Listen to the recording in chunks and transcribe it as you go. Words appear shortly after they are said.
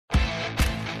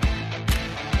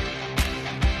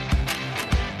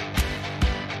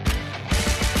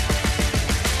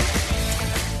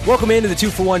Welcome into the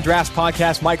 2-for-1 Drafts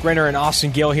Podcast. Mike Renner and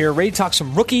Austin Gayle here, ready to talk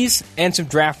some rookies and some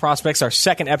draft prospects. Our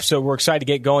second episode. We're excited to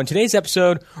get going. Today's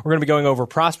episode, we're going to be going over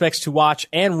prospects to watch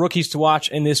and rookies to watch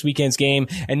in this weekend's game,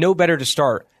 and no better to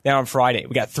start than on Friday.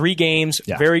 We got 3 games,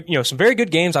 some very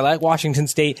good games. I like Washington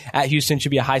State at Houston.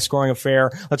 Should be a high-scoring affair.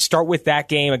 Let's start with that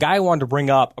game. A guy I wanted to bring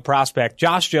up, a prospect,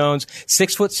 Josh Jones,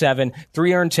 6'7",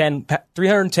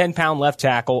 310-pound left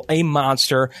tackle, a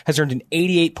monster, has earned an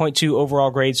 88.2 overall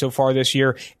grade so far this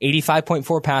year,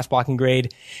 85.4 pass blocking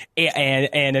grade,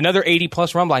 and another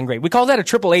 80-plus run blocking grade. We call that a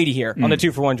triple 80 here on the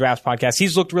 2-for-1 Drafts Podcast.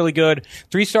 He's looked really good.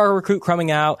 3-star recruit coming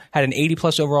out, had an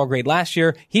 80-plus overall grade last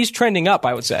year. He's trending up,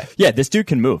 I would say. Yeah, this dude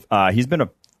can move.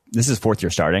 This is 4th year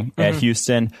starting at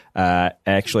Houston.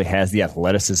 Actually has the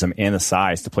athleticism and the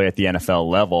size to play at the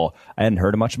NFL level. I hadn't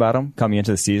heard much about him coming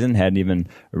into the season. Hadn't even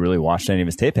really watched any of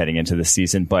his tape heading into the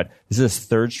season. But this is his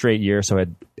 3rd straight year, so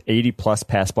had 80-plus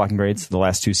pass blocking grades the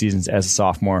last 2 seasons as a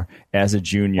sophomore, as a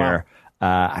junior.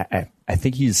 Wow. I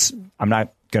think he's. I'm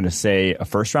not going to say a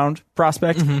first-round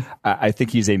prospect. I think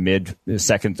he's a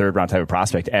mid-second, third-round type of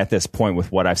prospect at this point with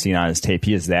what I've seen on his tape.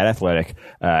 He is that athletic,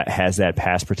 has that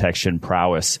pass protection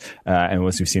prowess, and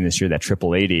as we've seen this year, that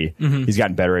triple 80. He's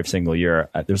gotten better every single year.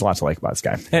 There's a lot to like about this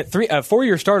guy. At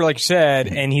 4-year starter, like you said,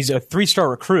 and he's a 3-star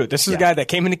recruit. This is a guy that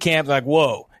came into camp like,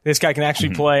 whoa. This guy can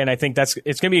actually play, and I think it's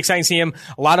going to be exciting to see him.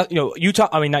 A lot of,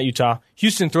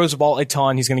 Houston throws the ball a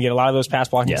ton. He's going to get a lot of those pass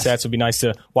blocking sets. It'll be nice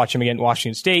to watch him again in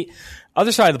Washington State.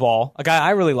 Other side of the ball, a guy I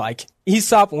really like,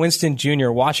 Easop Winston Jr.,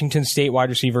 Washington State wide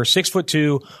receiver,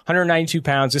 6'2", 192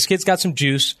 pounds. This kid's got some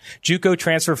juice. JUCO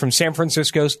transfer from San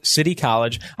Francisco's City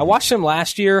College. I watched him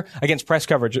last year against press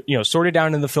coverage, sorted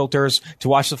down in the filters to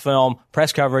watch the film,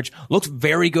 press coverage. Looked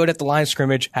very good at the line of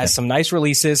scrimmage, has some nice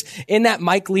releases. In that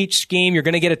Mike Leach scheme, you're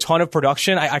going to get a ton of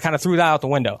production. I kind of threw that out the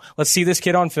window. Let's see this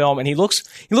kid on film, and he looks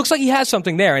like he has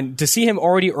something there. And to see him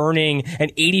already earning an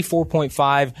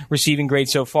 84.5 receiving grade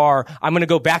so far, I'm going to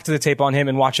go back to the tape on him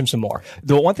and watch him some more.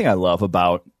 The one thing I love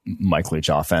about Mike Leach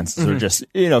offenses or just,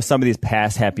 some of these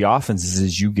pass happy offenses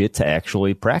is you get to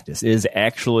actually practice. It is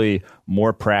actually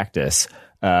more practice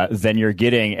than you're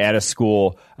getting at a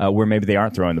school where maybe they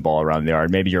aren't throwing the ball around the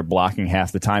yard. Maybe you're blocking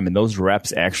half the time, and those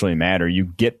reps actually matter. You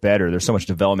get better. There's so much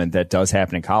development that does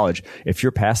happen in college. If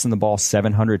you're passing the ball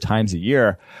 700 times a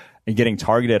year and getting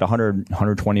targeted 100,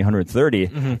 120, 130,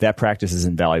 that practice is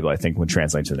invaluable, I think, when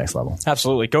translating to the next level.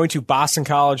 Absolutely. Going to Boston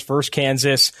College versus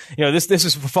Kansas. This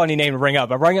is a funny name to bring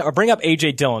up. I bring up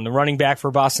A.J. Dillon, the running back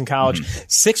for Boston College,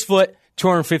 6 foot,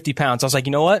 250 pounds. I was like,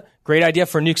 you know what? Great idea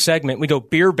for a new segment. We go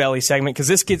beer belly segment because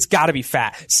this kid's got to be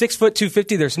fat. 6 foot,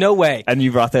 250. There's no way. And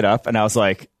you brought that up, and I was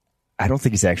like, I don't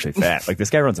think he's actually fat. Like, this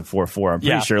guy runs a 4.4. I'm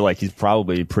pretty sure he's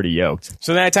probably pretty yoked.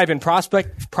 So then I type in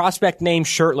prospect name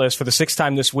shirtless for the 6th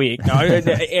time this week. Now,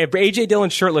 A.J. Dillon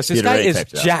shirtless. This guy is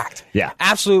jacked. Yeah.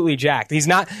 Absolutely jacked. He's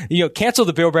not, cancel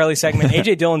the Bill Bradley segment.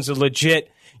 A.J. Dillon's a legit,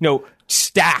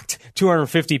 stacked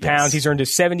 250 pounds. Yes. He's earned a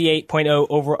 78.0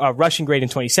 over rushing grade in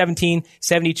 2017,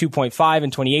 72.5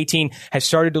 in 2018. Has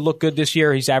started to look good this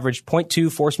year. He's averaged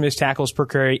 0.2 forced missed tackles per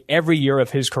carry every year of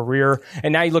his career.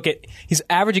 And now you look at, he's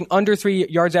averaging under 3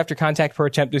 yards after contact per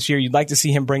attempt this year. You'd like to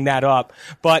see him bring that up.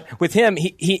 But with him,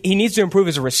 he needs to improve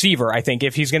as a receiver, I think,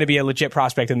 if he's going to be a legit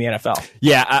prospect in the NFL.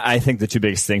 Yeah, I think the 2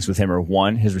 biggest things with him are,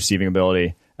 1, his receiving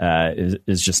ability.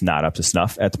 Is just not up to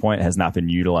snuff at the point, has not been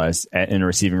utilized in a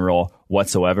receiving role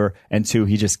whatsoever. And 2,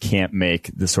 he just can't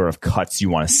make the sort of cuts you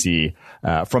want to see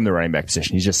from the running back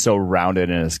position. He's just so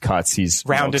rounded in his cuts. He's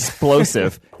rounded,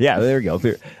 explosive. Yeah, there we go.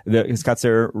 His cuts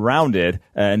are rounded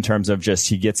in terms of just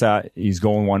he gets out, he's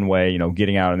going one way,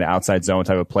 getting out in the outside zone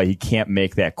type of play. He can't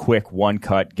make that quick one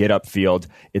cut, get upfield.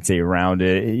 It's a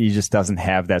rounded. He just doesn't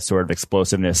have that sort of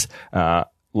explosiveness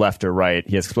left or right.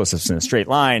 He has explosiveness in a straight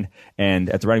line, and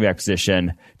at the running back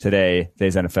position today's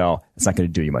NFL, it's not going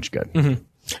to do you much good.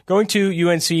 Going to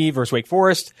UNC versus Wake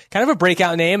Forest, kind of a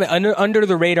breakout name, under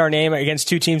the radar name against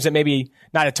 2 teams that maybe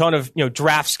not a ton of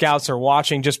draft scouts are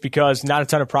watching just because not a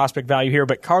ton of prospect value here.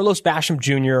 But Carlos Basham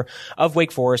Jr. of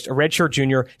Wake Forest, a redshirt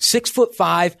junior,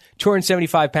 6'5",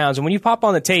 275 pounds. And when you pop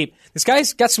on the tape, this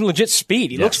guy's got some legit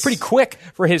speed. He looks pretty quick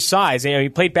for his size. He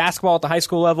played basketball at the high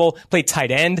school level, played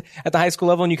tight end at the high school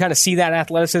level, and you kind of see that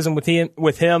athleticism with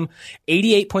him.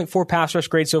 88.4 pass rush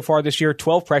grade so far this year,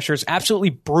 12 pressures, absolutely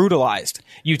brutalized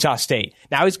Utah State.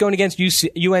 Now he's going against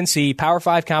UNC, Power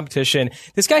 5 competition.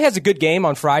 This guy has a good game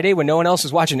on Friday when no one else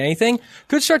is watching anything.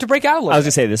 Could start to break out a little. I was going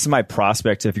to say, this is my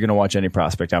prospect. If you're going to watch any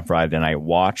prospect on Friday, then I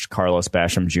watched Carlos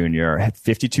Basham Jr. Had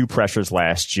 52 pressures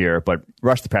last year, but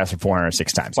rushed the passer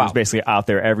 406 times. Wow. He was basically out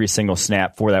there every single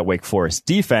snap for that Wake Forest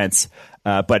defense.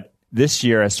 But this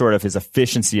year, as sort of his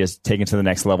efficiency is taken to the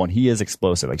next level, and he is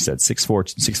explosive. Like I said,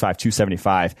 6'4", 6'5",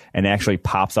 275, and actually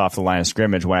pops off the line of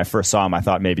scrimmage. When I first saw him, I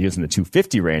thought maybe he was in the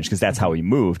 250 range because that's how he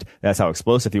moved. That's how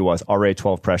explosive he was. Already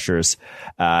 12 pressures.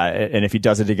 And if he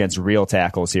does it against real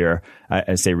tackles here,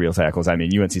 I say real tackles, I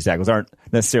mean UNC tackles aren't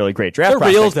necessarily great draft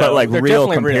prospects, real, but like They're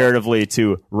real comparatively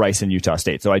to Rice and Utah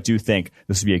State. So I do think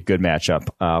this would be a good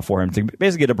matchup for him to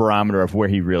basically get a barometer of where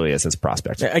he really is as a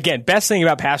prospect. Again, best thing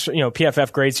about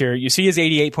PFF grades here, you see his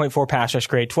 88.4 pass rush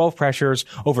grade, 12 pressures,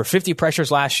 over 50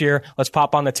 pressures last year. Let's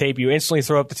pop on the tape. You instantly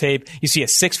throw up the tape. You see a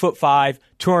 6'5",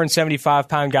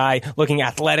 275-pound guy looking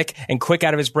athletic and quick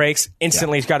out of his breaks.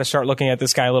 Instantly, he's got to start looking at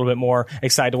this guy a little bit more.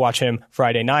 Excited to watch him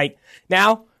Friday night.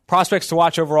 Now, prospects to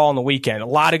watch overall on the weekend. A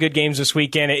lot of good games this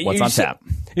weekend. What's on tap?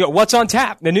 What's on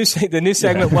tap? The new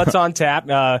segment, What's on tap?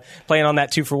 Playing on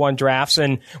that 2-for-1 drafts.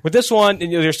 And with this one,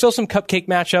 there's still some cupcake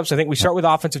matchups. I think we start with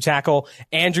offensive tackle,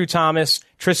 Andrew Thomas,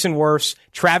 Tristan Wirfs,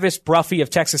 Travis Bruffy of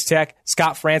Texas Tech,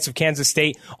 Scott France of Kansas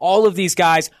State. All of these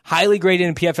guys highly graded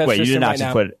in PFF system right now. Wait, you did not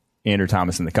just put Andrew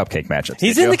Thomas in the cupcake matchups.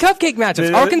 He's in the cupcake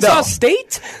matchups. Arkansas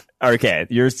State? Okay,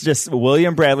 you're just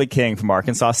William Bradley King from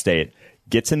Arkansas State.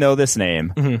 Get to know this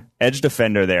name. Mm-hmm. Edge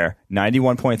defender there,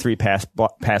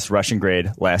 91.3 pass rushing grade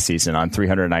last season on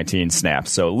 319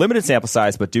 snaps. So limited sample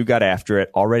size, but dude got after it.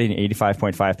 Already an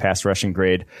 85.5 pass rushing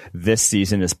grade this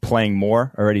season, is playing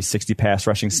more. Already 60 pass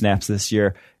rushing snaps this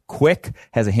year. Quick,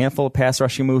 has a handful of pass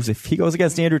rushing moves. If he goes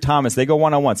against Andrew Thomas, they go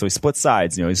one-on-one, so he splits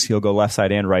sides. He'll go left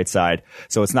side and right side.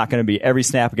 So it's not going to be every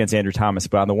snap against Andrew Thomas,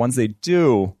 but on the ones they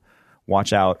do,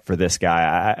 watch out for this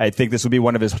guy. I think this will be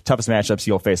one of his toughest matchups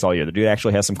he'll face all year. The dude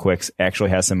actually has some quicks, actually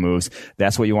has some moves.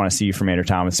 That's what you want to see from Andrew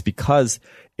Thomas, because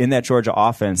in that Georgia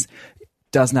offense,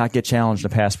 does not get challenged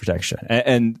in pass protection.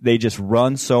 And they just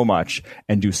run so much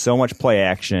and do so much play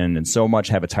action and so much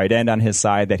have a tight end on his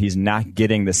side that he's not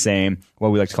getting the same,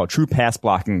 what we like to call true pass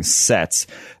blocking sets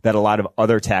that a lot of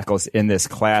other tackles in this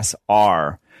class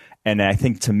are. And I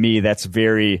think, to me, that's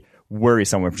very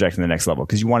worrisome when projecting the next level,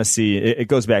 because you want to see, it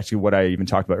goes back to what I even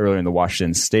talked about earlier in the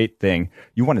Washington State thing.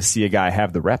 You want to see a guy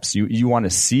have the reps. You want to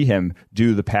see him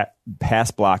do the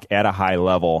pass block at a high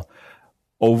level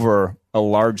over a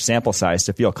large sample size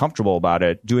to feel comfortable about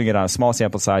it. Doing it on a small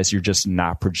sample size, you're just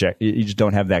not you just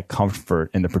don't have that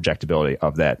comfort in the projectability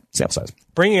of that sample size.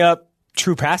 Bringing up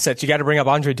true pass sets, you got to bring up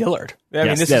Andre Dillard. I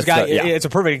mean, this is a guy, it's a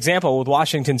perfect example. With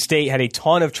Washington State, had a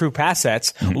ton of true pass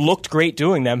sets, looked great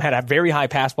doing them, had a very high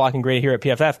pass blocking grade here at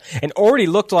PFF, and already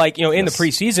looked like, in the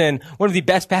preseason, one of the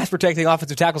best pass protecting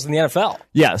offensive tackles in the NFL.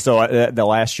 Yeah, so the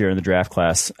last year in the draft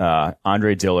class,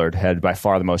 Andre Dillard had by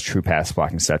far the most true pass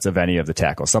blocking sets of any of the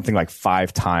tackles, something like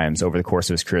 5 times over the course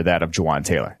of his career, that of Juwan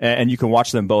Taylor. And you can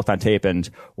watch them both on tape and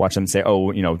watch them say,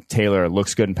 Taylor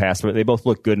looks good in pass, but they both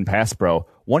look good in pass pro.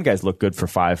 One guy's looked good for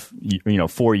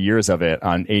 4 years of it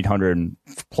on 800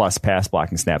 plus pass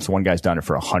blocking snaps. One guy's done it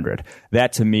for 100.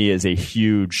 That to me is a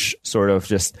huge sort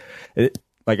of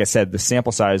like I said, the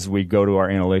sample size, we go to our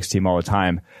analytics team all the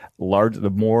time.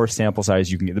 The more sample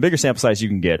size you can get, the bigger sample size you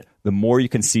can get, the more you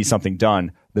can see something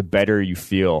done, the better you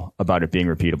feel about it being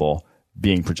repeatable,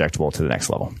 being projectable to the next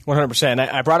level. 100%.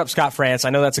 I brought up Scott France.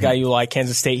 I know that's a guy you like.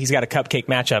 Kansas State. He's got a cupcake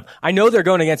matchup. I know they're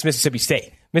going against Mississippi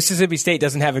State. Mississippi State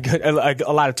doesn't have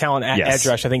a lot of talent at edge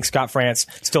rush. I think Scott France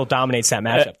still dominates that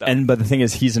matchup, though. But the thing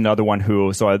is, he's another one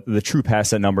who, so the true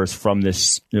pass set numbers from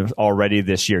this already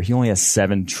this year, he only has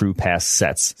 7 true pass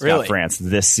sets, Scott France,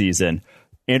 this season.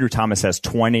 Andrew Thomas has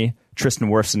 20. Tristan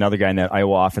Wirfs, another guy in that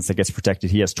Iowa offense that gets protected,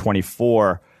 he has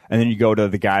 24. And then you go to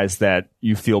the guys that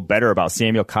you feel better about.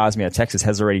 Samuel Cosme at Texas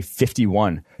has already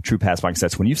 51 true pass blocking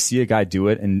sets. When you see a guy do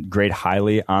it and grade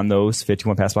highly on those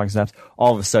 51 pass blocking sets,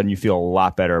 all of a sudden you feel a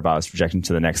lot better about his projection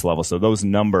to the next level. So those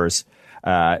numbers,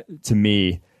 to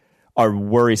me, are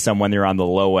worrisome when you're on the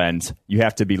low end. You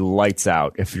have to be lights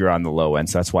out if you're on the low end.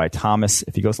 So that's why Thomas,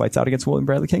 if he goes lights out against William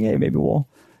Bradley King, maybe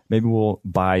we'll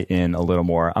buy in a little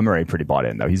more. I'm already pretty bought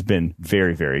in, though. He's been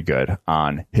very, very good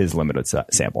on his limited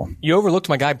sample. You overlooked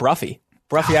my guy, Bruffy.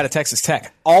 Bruffy out of Texas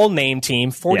Tech. All name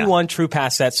team, 41 true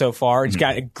pass sets so far. He's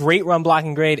got a great run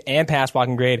blocking grade and pass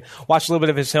blocking grade. Watched a little bit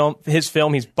of his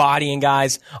film. He's bodying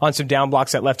guys on some down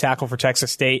blocks at left tackle for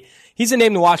Texas State. He's a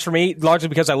name to watch for me, largely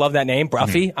because I love that name,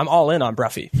 Bruffy. I'm all in on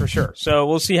Bruffy, for sure. So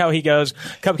we'll see how he goes.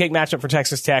 Cupcake matchup for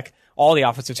Texas Tech. All the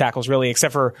offensive tackles, really,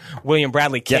 except for William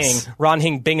Bradley King, Ron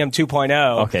Hing Bingham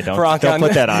 2.0. Okay, don't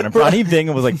put that on him. Ron Hing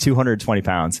Bingham was like 220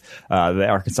 pounds, the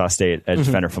Arkansas State edge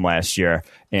defender from last year,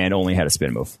 and only had a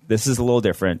spin move. This is a little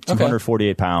different.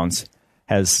 248 pounds,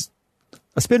 has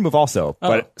a spin move also,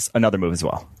 but another move as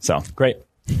well. So great.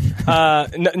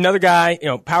 Another guy,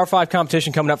 Power 5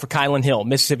 competition coming up for Kylan Hill,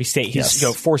 Mississippi State. He's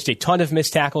forced a ton of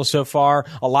missed tackles so far,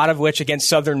 a lot of which against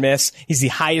Southern Miss. He's the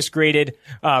highest graded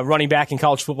running back in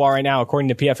college football right now, according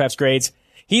to PFF's grades.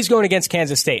 He's going against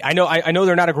Kansas State. I know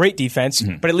they're not a great defense,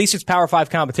 but at least it's Power 5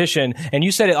 competition. And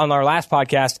you said it on our last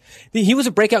podcast. He was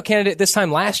a breakout candidate this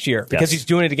time last year because he's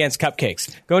doing it against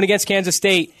Cupcakes. Going against Kansas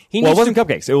State, it wasn't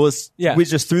Cupcakes. It was we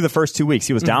just through the first 2 weeks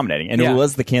he was dominating, and it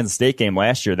was the Kansas State game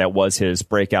last year that was his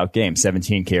breakout game.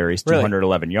 17 carries,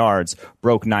 211 yards,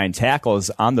 broke 9 tackles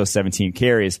on those 17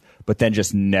 carries, but then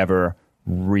just never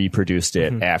reproduced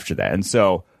it after that. And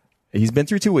so he's been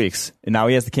through 2 weeks, and now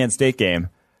he has the Kansas State game.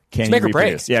 Can he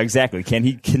reproduce? Yeah, exactly. Can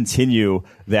he continue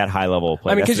that high level of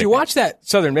play? I mean, because you watch that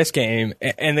Southern Miss game,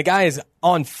 and the guy is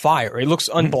on fire. He looks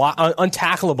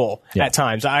untackleable at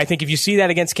times. I think if you see that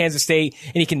against Kansas State,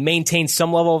 and he can maintain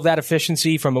some level of that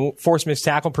efficiency from a forced missed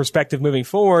tackle perspective moving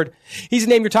forward, he's a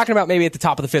name you're talking about maybe at the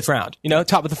top of the 5th round.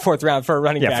 Top of the 4th round for a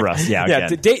running back. Yeah, for us.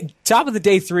 Top of the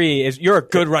day 3 is you're a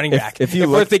good running back. If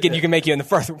we're thinking you can make you in the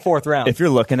 4th round. If you're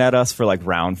looking at us for like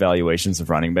round valuations of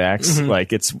running backs,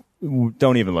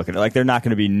 don't even look at it. Like, they're not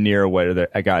going to be near where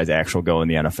a guy's actual go in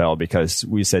the NFL, because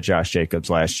we said Josh Jacobs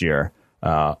last year,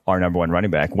 our number 1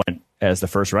 running back, went as the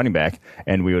first running back,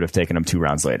 and we would have taken him 2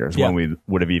 rounds later when we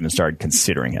would have even started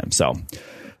considering him. So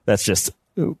that's just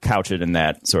couch it in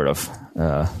that sort of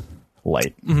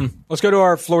light. Let's go to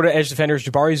our Florida edge defenders.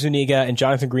 Jabari Zuniga and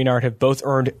Jonathan Greenard have both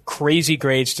earned crazy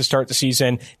grades to start the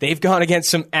season. They've gone against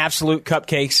some absolute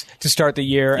cupcakes to start the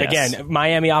year. Yes. Again,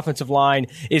 Miami offensive line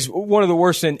is one of the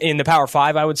worst in the Power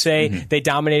 5, I would say. They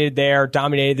dominated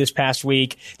this past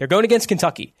week. They're going against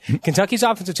Kentucky. Kentucky's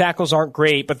offensive tackles aren't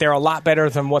great, but they're a lot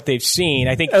better than what they've seen.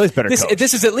 I think at least better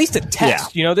this is at least a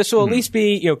test. This will at least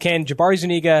be, can Jabari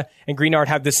Zuniga and Greenard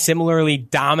have the similarly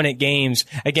dominant games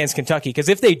against Kentucky? Because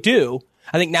if they do,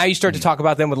 I think now you start to talk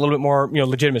about them with a little bit more,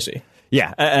 legitimacy.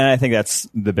 Yeah, and I think that's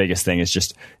the biggest thing is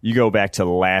just you go back to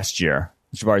last year,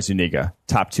 Jabari Zuniga,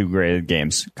 top 2 graded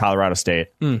games, Colorado State,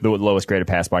 the lowest graded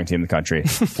pass blocking team in the country,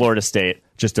 Florida State,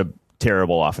 just a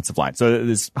terrible offensive line. So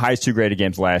his highest 2 graded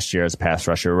games last year as a pass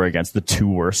rusher were against the 2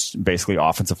 worst, basically,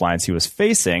 offensive lines he was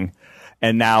facing.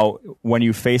 And now when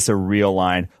you face a real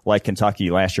line like Kentucky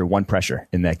last year, 1 pressure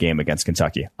in that game against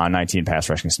Kentucky on 19 pass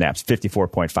rushing snaps,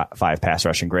 54.5 pass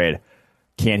rushing grade.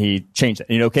 Can he change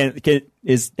that?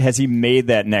 Has he made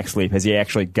that next leap? Has he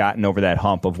actually gotten over that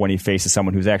hump of when he faces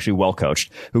someone who's actually well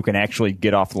coached, who can actually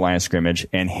get off the line of scrimmage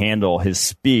and handle his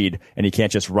speed, and he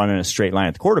can't just run in a straight line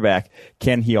at the quarterback?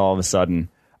 Can he all of a sudden,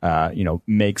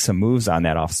 make some moves on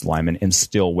that offensive lineman and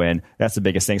still win? That's the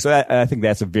biggest thing. So I think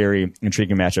that's a very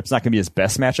intriguing matchup. It's not going to be his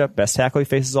best matchup, best tackle he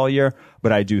faces all year,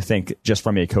 but I do think just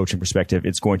from a coaching perspective,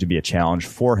 it's going to be a challenge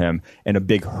for him and a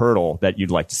big hurdle that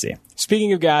you'd like to see.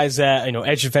 Speaking of guys that,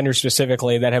 edge defenders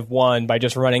specifically, that have won by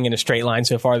just running in a straight line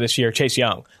so far this year, Chase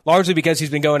Young, largely because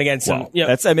he's been going against some.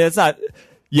 It's not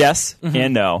yes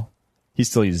and no. He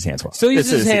still uses his hands well. Still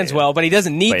uses his hands well, but he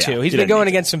doesn't need to. He's been going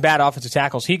against some bad offensive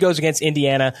tackles. He goes against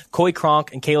Indiana. Coy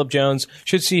Cronk and Caleb Jones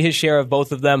should see his share of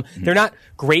both of them. They're not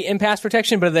great in pass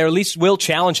protection, but they at least will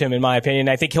challenge him, in my opinion.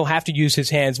 I think he'll have to use his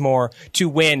hands more to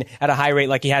win at a high rate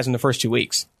like he has in the first 2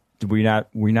 weeks. Were you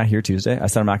not here Tuesday? I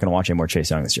said I'm not going to watch any more Chase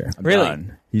Young this year. I'm really?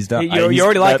 Done. He's done. You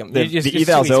already like him. The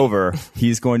eval's over.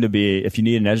 He's going to be, if you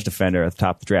need an edge defender at the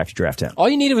top of the draft, you draft him. All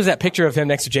you needed was that picture of him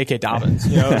next to J.K. Dobbins.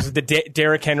 It was the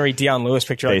Derrick Henry, Deion Lewis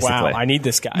picture. Like, wow, I need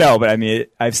this guy. No, but I mean,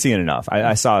 I've seen enough.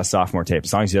 I saw a sophomore tape.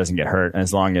 As long as he doesn't get hurt, and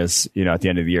as long as, at the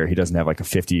end of the year, he doesn't have like a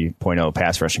 50.0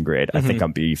 pass rushing grade, I think I'll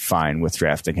be fine with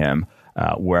drafting him.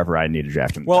 Wherever I need to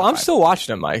draft him. Well, I'm still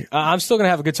watching him, Mike. I'm still going to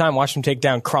have a good time watching him take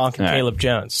down Cronk and Caleb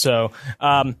Jones. So,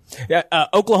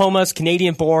 Oklahoma's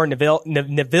Canadian-born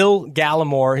Neville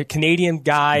Gallimore, Canadian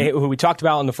guy who we talked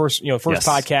about in the first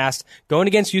podcast, going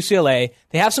against UCLA.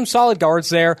 They have some solid guards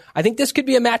there. I think this could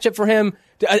be a matchup for him.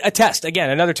 A test. Again,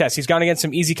 another test. He's gone against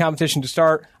some easy competition to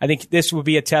start. I think this would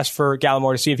be a test for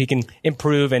Gallimore to see if he can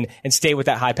improve and stay with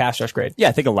that high pass rush grade. Yeah,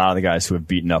 I think a lot of the guys who have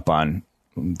beaten up on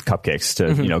cupcakes,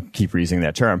 to keep using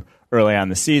that term, early on in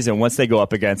the season, once they go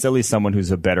up against at least someone who's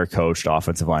a better coached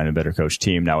offensive line and a better coached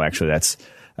team. Now, actually, that's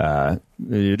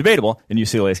debatable in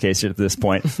UCLA's case at this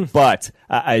point, but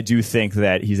I do think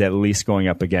that he's at least going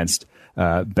up against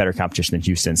better competition than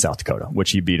Houston, South Dakota,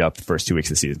 which he beat up the first 2 weeks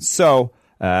of the season. So,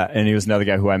 and he was another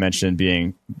guy who I mentioned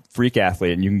being freak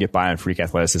athlete, and you can get by on freak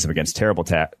athleticism against terrible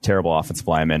offensive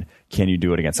linemen. Can you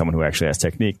do it against someone who actually has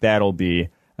technique? That'll be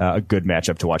a good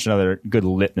matchup to watch. Another good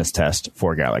litmus test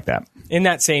for a guy like that. In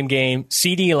that same game,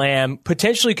 CeeDee Lamb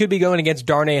potentially could be going against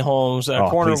Darnay Holmes, a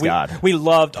corner we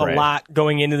loved a lot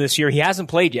going into this year. He hasn't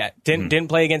played yet. Didn't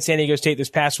play against San Diego State this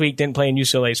past week. Didn't play in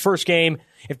UCLA's first game.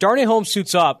 If Darnay Holmes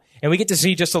suits up and we get to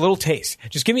see just a little taste,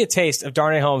 just give me a taste of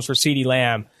Darnay Holmes for CeeDee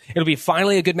Lamb, it'll be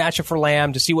finally a good matchup for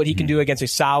Lamb to see what he can do against a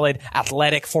solid,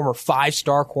 athletic, former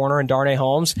 5-star corner in Darnay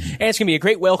Holmes. And it's going to be a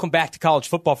great welcome back to college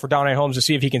football for Darnay Holmes to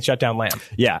see if he can shut down Lamb.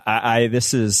 Yeah,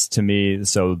 this is, to me,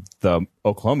 so the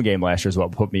Oklahoma game last year is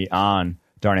what put me on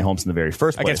Darnay Holmes in the very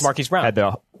first place. Against Marquise Brown. Had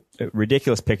the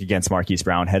ridiculous pick against Marquise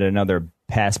Brown, had another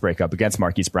pass breakup against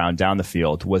Marquise Brown down the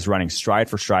field, was running stride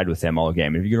for stride with him all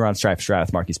game. If you're going to run stride for stride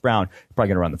with Marquise Brown, you're probably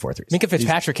going to run the 4-3s. Minka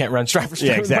Fitzpatrick can't run stride for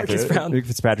stride with Marquise Brown. Minka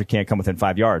Fitzpatrick can't come within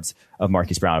 5 yards of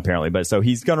Marquise Brown, apparently. But so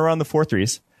he's going to run the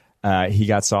 4-3s. He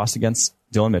got sauced against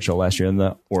Dylan Mitchell last year in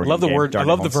the Oregon game. I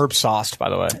love the verb sauced, by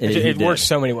the way. It works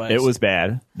so many ways. It was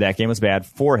bad. That game was bad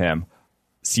for him.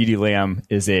 CeeDee Lamb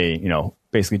is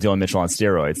basically Dylan Mitchell on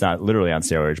steroids, not literally on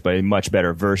steroids, but a much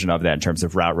better version of that in terms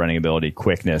of route running ability,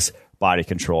 quickness, body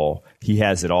control. He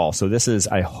has it all. So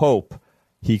I hope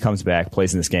he comes back,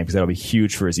 plays in this game, because that'll be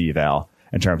huge for his eval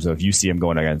in terms of you see him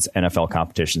going against NFL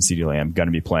competition. CeeDee Lamb going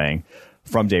to be playing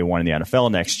from day one in the NFL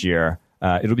next year.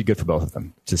 It'll be good for both of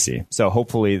them to see. So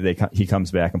hopefully he comes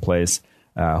back and plays.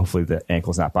 Hopefully the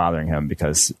ankle's not bothering him,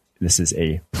 because this is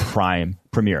a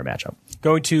premier matchup.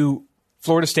 Going to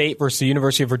Florida State versus the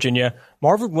University of Virginia.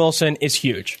 Marvin Wilson is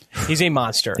huge. He's a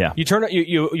monster. Yeah.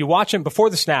 You watch him before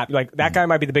the snap. You're like, that guy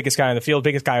might be the biggest guy on the field,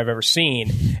 biggest guy I've ever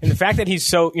seen. And the fact that he's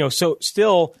so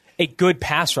still a good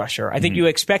pass rusher. I think you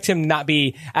expect him to not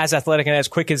be as athletic and as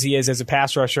quick as he is as a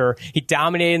pass rusher. He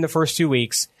dominated in the first 2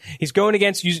 weeks. He's going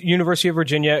against University of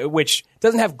Virginia, which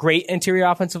doesn't have great interior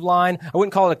offensive line. I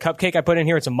wouldn't call it a cupcake. I put in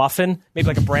here, it's a muffin, maybe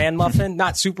like a bran muffin.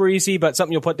 Not super easy, but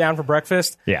something you'll put down for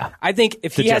breakfast. Yeah. I think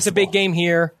if he has a big game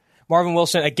here, Marvin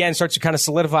Wilson, again, starts to kind of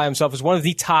solidify himself as one of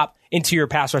the top interior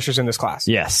pass rushers in this class.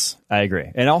 Yes, I agree.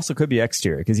 And also could be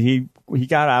exterior, because he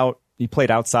got out. He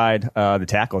played outside the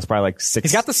tackle. It's probably like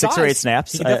six or 8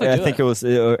 snaps. I think it was,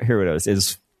 here it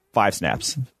is 5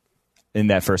 snaps in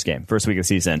that first game. First week of the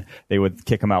season, they would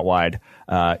kick him out wide.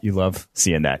 You love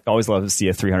seeing that. Always love to see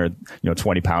a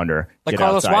 320-pounder like get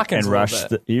Carlos outside Watkins and rush.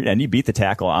 And you beat the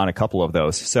tackle on a couple of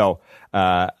those. So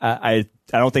I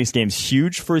don't think this game's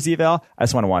huge for his eval. I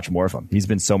just want to watch more of him. He's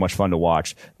been so much fun to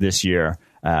watch this year.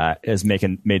 Has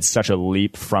made such a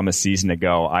leap from a season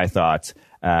ago, I thought.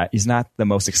 He's not the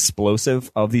most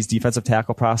explosive of these defensive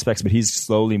tackle prospects, but he's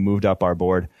slowly moved up our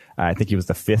board. I think he was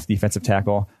the 5th defensive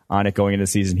tackle on it going into the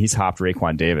season. He's hopped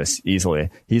Raekwon Davis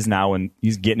easily. He's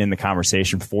getting in the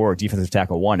conversation for defensive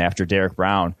tackle 1 after Derek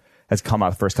Brown has come out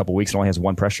the first couple of weeks and only has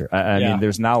 1 pressure. I mean,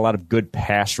 there's not a lot of good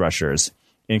pass rushers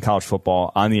in college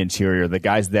football on the interior. The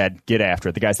guys that get after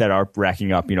it, the guys that are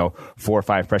racking up, 4 or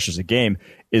 5 pressures a game,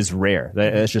 is rare.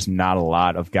 That's just not a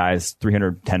lot of guys,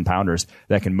 310-pounders,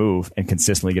 that can move and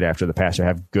consistently get after the passer,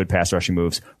 have good pass rushing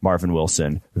moves. Marvin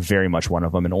Wilson, very much one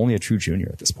of them, and only a true junior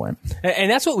at this point.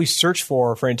 And that's what we search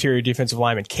for interior defensive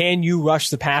linemen. Can you rush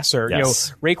the passer?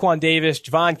 Yes. Raekwon Davis,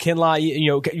 Javon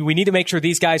Kinlaw, we need to make sure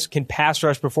these guys can pass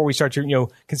rush before we start to,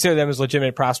 consider them as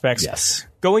legitimate prospects. Yes.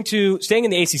 Staying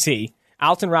in the ACC,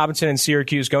 Alton Robinson and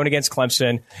Syracuse going against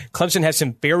Clemson. Clemson has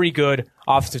some very good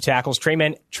offensive tackles.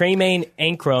 Tremaine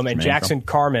Ankrum and Jackson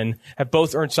Carman have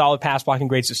both earned solid pass blocking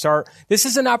grades to start. This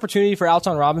is an opportunity for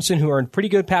Alton Robinson, who earned pretty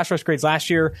good pass rush grades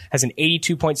last year, has an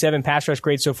 82.7 pass rush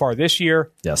grade so far this year.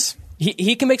 Yes.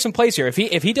 He can make some plays here.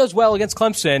 If he does well against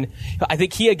Clemson, I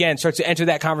think he again starts to enter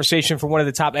that conversation for one of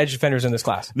the top edge defenders in this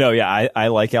class. No, yeah, I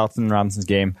like Alton Robinson's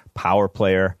game. Power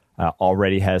player.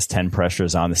 Already has 10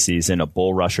 pressures on the season, a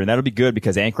bull rusher. And that'll be good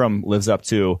because Ankrum lives up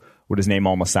to what his name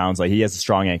almost sounds like. He has a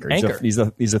strong anchor. He's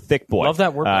a thick boy. Love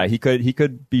that word. He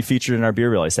could be featured in our beer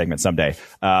relay segment someday.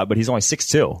 But he's only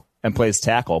 6'2" and plays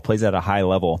tackle, plays at a high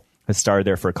level. Has started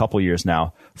there for a couple years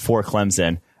now for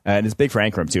Clemson. And it's big for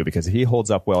Ankrum, too, because he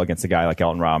holds up well against a guy like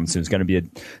Alton Robinson, who's going to be a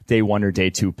day 1 or day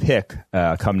 2 pick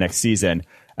come next season.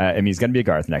 He's going to be a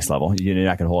guard at the next level. You're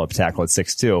not going to hold up a tackle at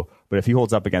 6'2". But if he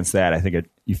holds up against that, I think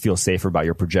you feel safer about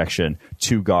your projection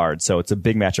to guard. So it's a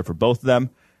big matchup for both of them.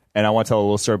 And I want to tell a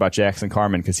little story about Jackson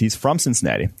Carman because he's from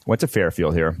Cincinnati. Went to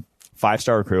Fairfield here.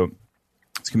 5-star recruit.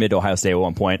 He's committed to Ohio State at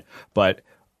one point. But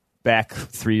back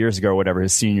 3 years ago or whatever,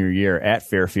 his senior year at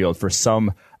Fairfield, for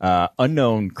some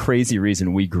unknown crazy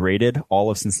reason, we graded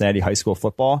all of Cincinnati high school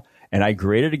football. And I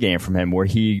graded a game from him where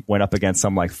he went up against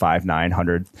some like 5'9",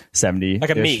 170 like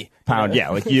a me pound.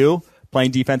 Yeah, like you.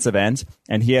 Playing defensive end,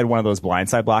 and he had one of those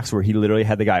blindside blocks where he literally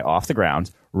had the guy off the ground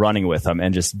running with him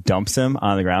and just dumps him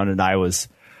on the ground. And I was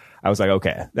I was like,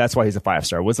 okay, that's why he's a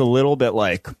 5-star. Was a little bit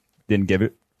like didn't give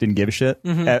a shit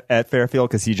at Fairfield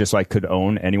because he just like could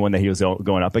own anyone that he was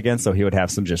going up against. So he would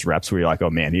have some just reps where you're like, oh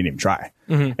man, he didn't even try.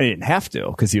 And he didn't have to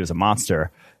because he was a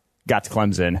monster. Got to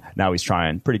Clemson. Now he's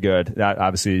trying pretty good. That,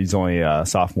 obviously, he's only a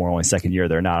sophomore, only second year.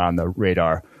 They're not on the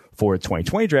radar for the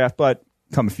 2020 draft, but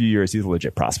come a few years, he's a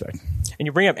legit prospect. And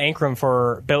you bring up Ankrum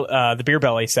for the Beer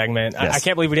Belly segment. Yes. I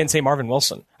can't believe we didn't say Marvin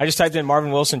Wilson. I just typed in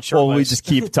Marvin Wilson shirtless. Well, we just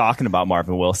keep talking about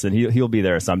Marvin Wilson. He'll be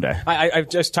there someday. I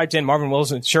just typed in Marvin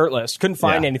Wilson shirtless. Couldn't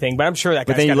find anything, but I'm sure that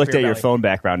guy's But then you looked at your phone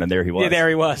background, and there he was. Yeah, there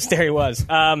he was.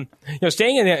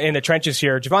 Staying in the trenches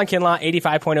here, Javon Kinlaw,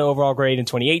 85.0 overall grade in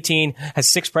 2018, has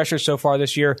 6 pressures so far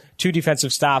this year, 2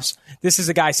 defensive stops. This is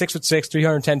a guy 6'6",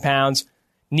 310 pounds.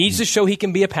 Needs to show he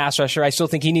can be a pass rusher. I still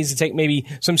think he needs to take maybe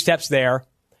some steps there.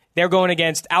 They're going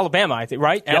against Alabama, I think,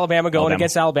 right? Yep. Alabama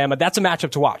against Alabama. That's a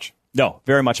matchup to watch. No,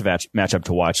 very much a matchup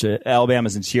to watch.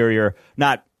 Alabama's interior,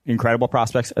 not incredible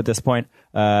prospects at this point.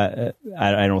 I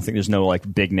don't think there's no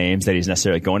like big names that he's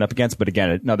necessarily going up against. But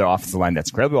again, another offensive line that's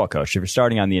incredibly well coached. If you're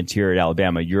starting on the interior at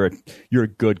Alabama, you're a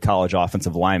good college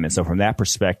offensive lineman. So from that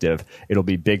perspective, it'll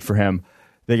be big for him.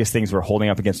 Biggest things we're holding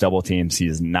up against double teams. He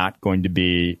is not going to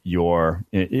be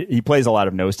he plays a lot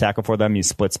of nose tackle for them. He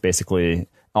splits basically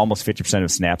almost 50%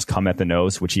 of snaps come at the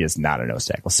nose, which he is not a nose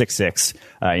tackle.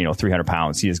 6'6", 300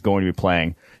 pounds. He is going to be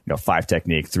playing, 5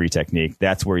 technique, 3 technique.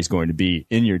 That's where he's going to be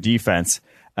in your defense.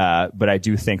 But I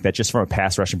do think that just from a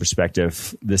pass rushing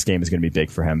perspective, this game is going to be big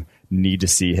for him. Need to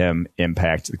see him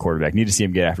impact the quarterback. Need to see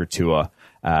him get after Tua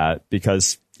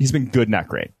because he's been good, not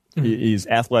great. He's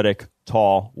athletic,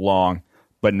 tall, long,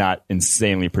 but not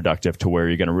insanely productive to where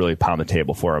you're going to really pound the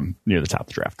table for him near the top of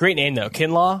the draft. Great name, though.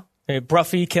 Kinlaw,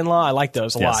 Bruffy, Kinlaw. I like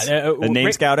those a lot. The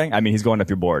name scouting, he's going up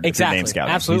your board. Exactly. Name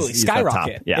scouting. Absolutely. He's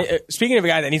skyrocket. Yeah. Speaking of a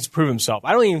guy that needs to prove himself,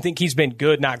 I don't even think he's been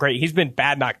good, not great. He's been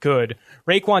bad, not good.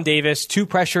 Raekwon Davis, 2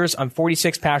 pressures on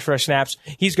 46 pass rush snaps.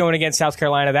 He's going against South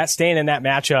Carolina. That's staying in that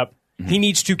matchup. He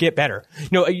needs to get better.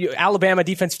 Alabama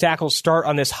defensive tackles start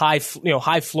on this high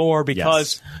floor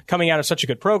because coming out of such a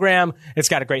good program, it's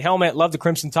got a great helmet. Love the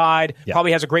Crimson Tide.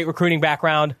 Probably has a great recruiting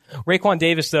background. Raekwon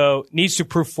Davis, though, needs to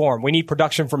prove form. We need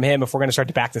production from him if we're going to start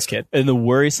to back this kid. And the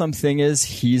worrisome thing is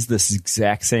he's this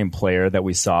exact same player that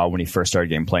we saw when he first started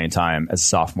getting playing time as a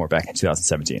sophomore back in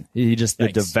 2017.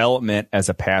 The development as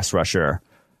a pass rusher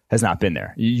has not been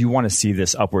there. You want to see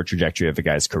this upward trajectory of a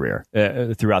guy's career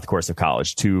throughout the course of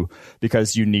college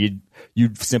because you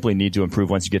simply need to improve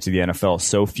once you get to the NFL.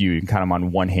 So few, you can count them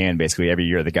on one hand basically every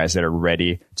year, the guys that are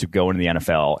ready to go into the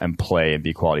NFL and play and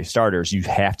be quality starters. You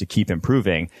have to keep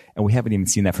improving, and we haven't even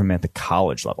seen that from him at the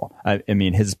college level.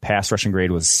 His pass rushing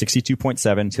grade was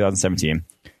 62.7 in 2017,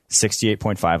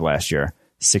 68.5 last year,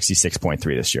 66.3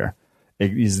 this year.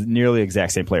 He's nearly the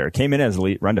exact same player. Came in as an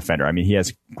elite run defender. He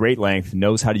has great length,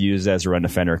 knows how to use it as a run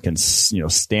defender, can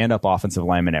stand up offensive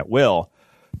linemen at will,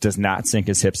 does not sink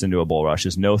his hips into a bull rush,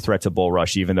 is no threat to bull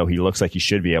rush, even though he looks like he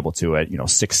should be able to at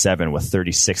 6'7" with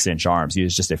 36-inch arms. He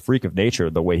is just a freak of nature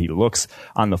the way he looks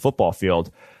on the football field.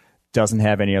 Doesn't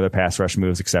have any other pass rush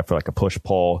moves except for like a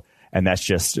push-pull, and that's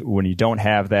just when you don't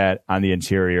have that on the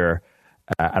interior,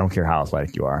 I don't care how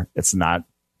athletic you are. It's not.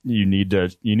 You need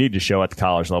to show at the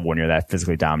college level when you're that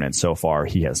physically dominant. So far,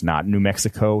 he has not. New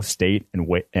Mexico State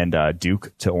and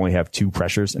Duke to only have 2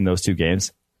 pressures in those 2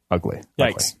 games. Ugly.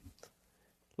 Yikes.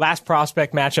 Last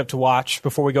prospect matchup to watch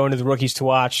before we go into the rookies to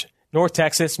watch. North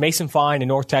Texas, Mason Fine in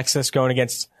North Texas going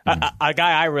against a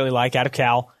guy I really like out of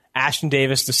Cal, Ashton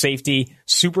Davis, the safety,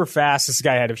 super fast. This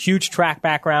guy had a huge track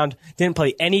background, didn't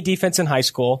play any defense in high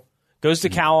school, goes to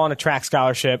Cal on a track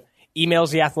scholarship, emails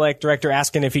the athletic director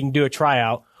asking if he can do a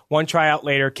tryout. 1 tryout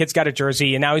later, kid's got a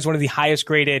jersey, and now he's one of the highest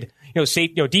graded,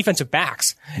 defensive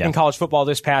backs in college football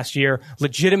this past year.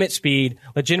 Legitimate speed,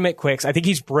 legitimate quicks. I think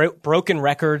he's broken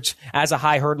records as a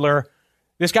high hurdler.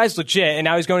 This guy's legit, and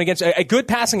now he's going against a good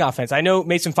passing offense. I know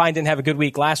Mason Fine didn't have a good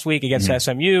week last week against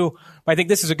SMU, but I think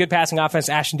this is a good passing offense.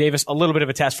 Ashton Davis, a little bit of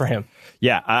a test for him.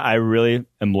 Yeah, I really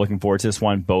am looking forward to this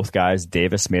one. Both guys,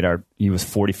 Davis he was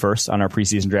 41st on our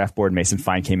preseason draft board. Mason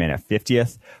Fine came in at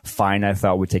 50th. Fine, I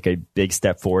thought, would take a big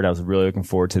step forward. I was really looking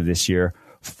forward to this year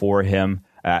for him.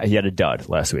 He had a dud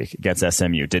last week against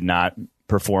SMU. Did not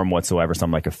perform whatsoever,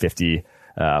 something like a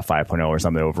 5.0 or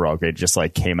something overall grade. Just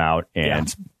came out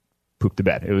and pooped the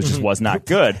bed. It was not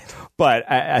good. But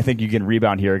I think you can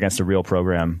rebound here against a real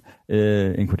program,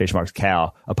 in quotation marks,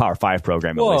 Cal, a Power 5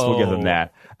 program at least. We'll give them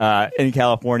that. In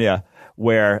California,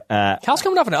 where Cal's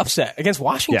coming off an upset against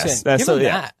Washington. Yes, Give them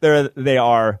that. They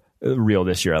are real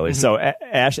this year at least. So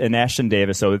Ashton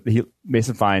Davis, so he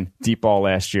Mason Fine, deep ball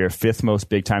last year, 5th most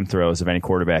big time throws of any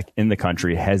quarterback in the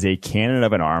country, has a cannon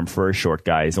of an arm for a short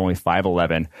guy. He's only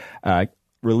 5'11".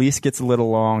 Release gets a little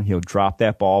long. He'll drop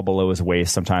that ball below his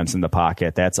waist sometimes in the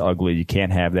pocket. That's ugly. You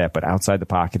can't have that. But outside the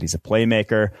pocket, he's a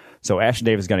playmaker. So Ashton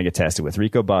Davis is going to get tested with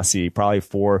Rico Bussey, probably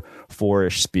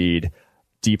 4-ish speed.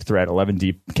 Deep threat, 11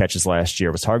 deep catches last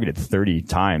year, was targeted 30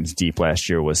 times deep last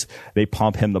year. They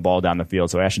pump him the ball down the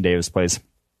field. So Ashton Davis plays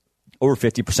over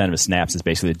 50% of his snaps is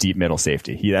basically a deep middle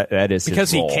safety. That is because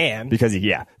his role. He can.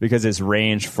 Because his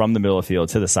range from the middle of the field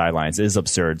to the sidelines is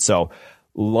absurd. So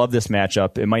love this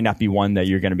matchup. It might not be one that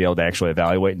you're going to be able to actually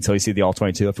evaluate until you see the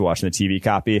All-22 if you're watching the TV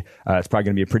copy. It's probably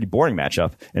going to be a pretty boring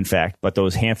matchup, in fact. But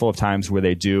those handful of times where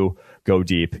they do go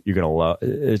deep, you're going to love.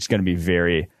 It's going to be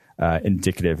very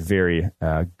indicative, very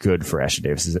good for Ashton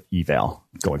Davis's eval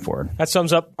going forward. That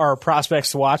sums up our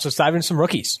prospects to watch. Let's dive into some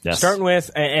rookies. Yes. Starting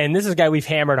with, and this is a guy we've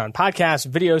hammered on podcasts,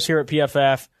 videos here at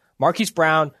PFF. Marquise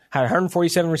Brown had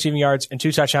 147 receiving yards and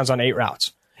 2 touchdowns on 8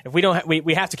 routes. If we don't,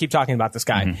 we have to keep talking about this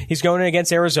guy. Mm-hmm. He's going in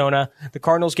against Arizona. The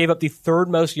Cardinals gave up the 3rd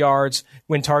most yards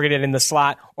when targeted in the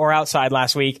slot or outside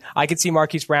last week. I could see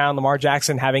Marquise Brown, Lamar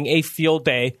Jackson having a field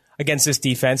day against this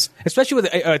defense, especially with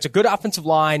it's a good offensive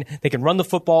line. They can run the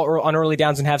football on early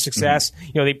downs and have success.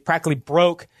 Mm-hmm. They practically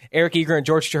broke Eric Eager and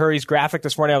George Chahuri's graphic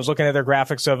this morning. I was looking at their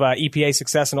graphics of EPA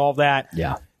success and all of that.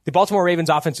 Yeah. The Baltimore Ravens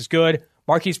offense is good.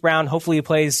 Marquise Brown, hopefully he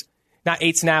plays not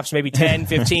 8 snaps, maybe 10,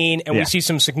 15, and we see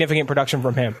some significant production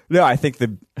from him. No, I think the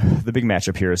big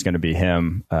matchup here is going to be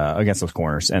him against those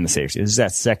corners and the safety. This is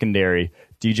that secondary,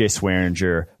 DJ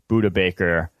Swearinger, Budda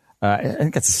Baker. I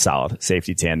think that's a solid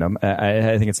safety tandem.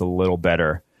 I think it's a little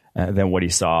better than what he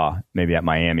saw maybe at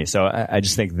Miami. So I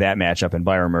just think that matchup, and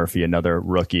Byron Murphy, another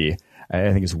rookie,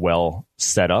 I think is well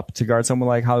set up to guard someone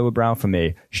like Hollywood Brown from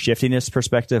a shiftiness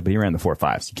perspective, but he ran the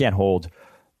 4.5s. You can't hold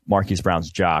Marquise Brown's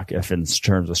jock if in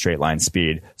terms of straight line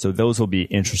speed. So those will be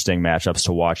interesting matchups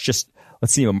to watch. Just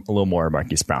let's see a little more of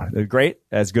Marquise Brown. Great,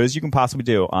 as good as you can possibly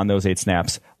do on those 8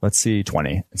 snaps. Let's see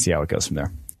 20 and see how it goes from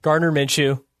there. Gardner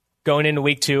Minshew going into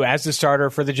week 2 as the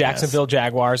starter for the Jacksonville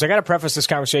Jaguars. I got to preface this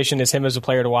conversation as him as a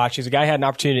player to watch. He's a guy I had an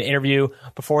opportunity to interview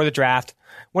before the draft.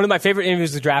 One of my favorite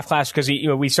interviews of the draft class because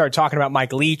we started talking about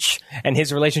Mike Leach and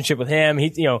his relationship with him.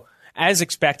 He, as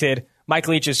expected, Mike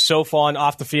Leach is so fun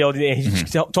off the field. He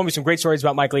told me some great stories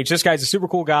about Mike Leach. This guy's a super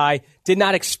cool guy. Did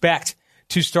not expect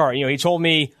to start. He told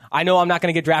me, I know I'm not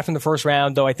going to get drafted in the first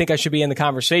round, though I think I should be in the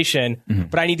conversation,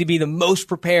 but I need to be the most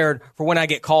prepared for when I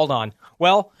get called on.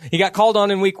 Well, he got called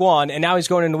on in week 1, and now he's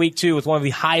going into week 2 with one of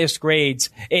the highest grades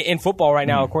in football right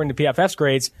now, according to PFF's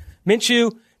grades.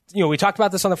 Minshew, we talked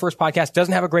about this on the first podcast,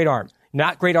 doesn't have a great arm.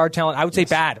 Not great arm talent. I would say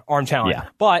bad arm talent. Yeah.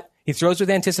 But he throws with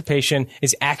anticipation,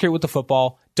 is accurate with the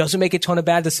football, doesn't make a ton of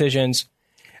bad decisions.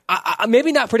 I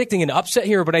maybe not predicting an upset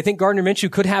here, but I think Gardner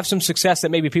Minshew could have some success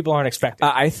that maybe people aren't expecting.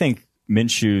 I think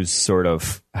Minshew's sort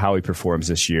of how he performs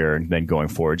this year and then going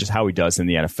forward, just how he does in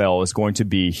the NFL, is going to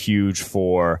be huge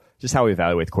for just how we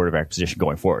evaluate the quarterback position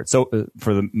going forward. So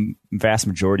for the vast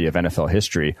majority of NFL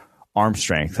history, arm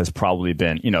strength has probably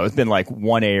been, it's been like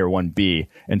 1A or 1B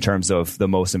in terms of the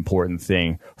most important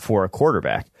thing for a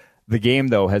quarterback. The game,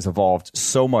 though, has evolved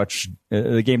so much.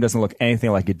 The game doesn't look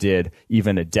anything like it did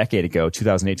even a decade ago,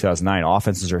 2008, 2009.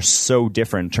 Offenses are so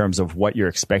different in terms of what you're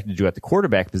expected to do at the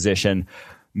quarterback position.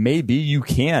 Maybe you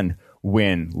can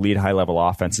win lead high-level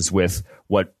offenses with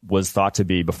what was thought to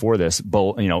be before this,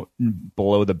 below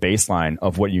the baseline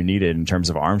of what you needed in terms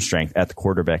of arm strength at the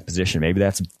quarterback position. Maybe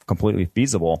that's completely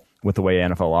feasible with the way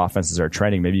NFL offenses are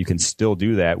trending. Maybe you can still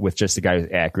do that with just a guy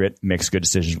who's accurate, makes good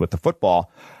decisions with the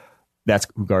football. That's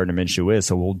who Gardner Minshew is.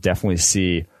 So we'll definitely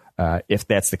see if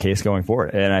that's the case going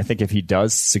forward. And I think if he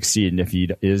does succeed and if he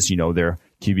is, their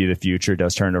QB of the future,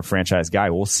 does turn into a franchise guy,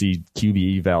 we'll see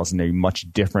QB evals in a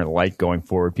much different light going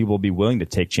forward. People will be willing to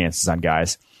take chances on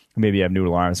guys who maybe have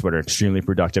noodle arms but are extremely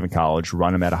productive in college,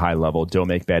 run them at a high level, don't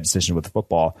make bad decisions with the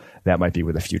football. That might be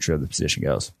where the future of the position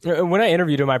goes. When I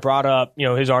interviewed him, I brought up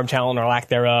his arm talent or lack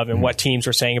thereof and what teams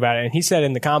were saying about it. And he said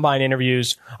in the combine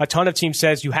interviews, a ton of teams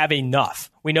says you have enough.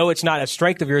 We know it's not a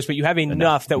strength of yours, but you have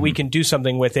enough that we can do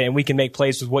something with it and we can make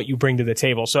plays with what you bring to the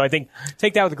table. So I think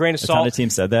take that with a grain of salt. A ton of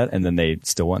teams said that, and then they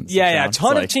still won. Yeah, a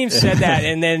ton of teams said that,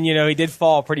 and then he did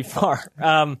fall pretty far.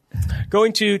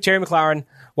 Going to Terry McLaurin,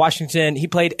 Washington, he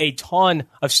played a ton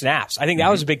of snaps. I think that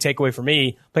was a big takeaway for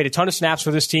me. Played a ton of snaps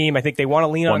for this team. I think they want to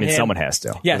lean on him. Someone has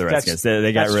to. Yeah, the Redskins.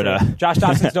 They got rid of. Josh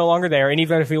Dawson's no longer there, and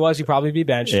even if he was, he'd probably be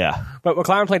benched. Yeah. But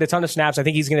McLaurin played a ton of snaps. I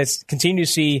think he's going to continue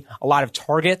to see a lot of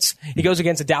targets. He goes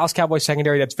against a Dallas Cowboys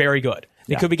secondary that's very good.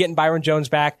 They could be getting Byron Jones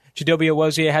back. Chidobe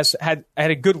Awuzie had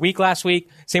a good week last week.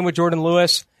 Same with Jordan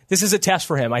Lewis. this is a test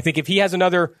for him. I think if he has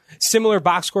another similar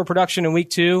box score production in week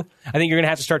 2, I think you're going to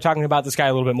have to start talking about this guy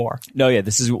a little bit more. No, yeah,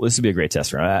 this would be a great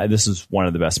test for him. This is one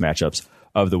of the best matchups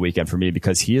of the weekend for me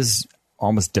because he is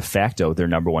almost de facto their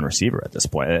number one receiver at this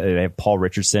point. They have Paul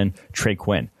Richardson, Trey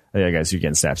Quinn. Guys, you're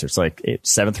getting snaps. It's like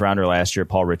 7th rounder last year,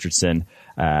 Paul Richardson.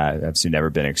 Obviously never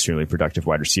been an extremely productive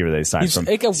wide receiver. They signed from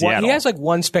Seattle. He has like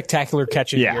one spectacular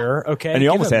catch a year. Okay, and he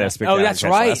almost had a spectacular catch. Oh,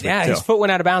 that's right. Yeah, his foot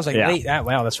went out of bounds late. Yeah.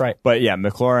 Wow, that's right. But yeah,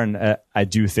 McLaurin, I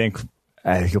do think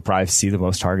he'll probably see the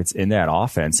most targets in that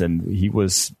offense, and he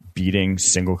was beating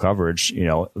single coverage.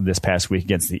 This past week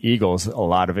against the Eagles, a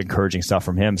lot of encouraging stuff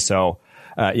from him. So.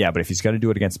 But if he's going to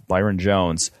do it against Byron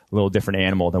Jones, a little different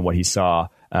animal than what he saw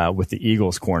with the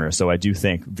Eagles corner. So I do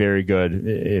think very good.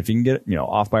 If you can get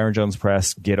off Byron Jones'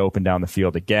 press, get open down the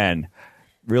field again,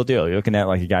 real deal. You're looking at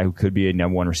like a guy who could be a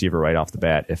number one receiver right off the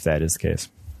bat if that is the case.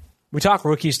 We talk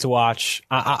rookies to watch.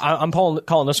 I'm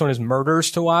calling this one as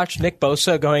murders to watch. Nick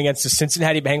Bosa going against the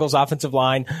Cincinnati Bengals offensive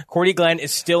line. Cordy Glenn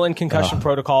is still in concussion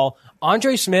protocol.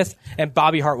 Andre Smith and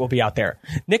Bobby Hart will be out there.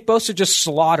 Nick Bosa just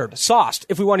sauced,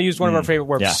 if we want to use one of our favorite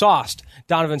words, sauced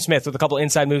Donovan Smith with a couple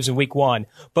inside moves in week 1.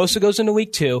 Bosa goes into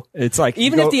week 2. It's like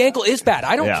even if the ankle is bad,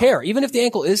 I don't care. Even if the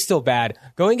ankle is still bad,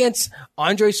 going against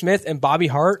Andre Smith and Bobby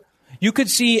Hart, you could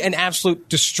see an absolute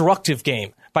destructive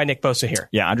game by Nick Bosa here.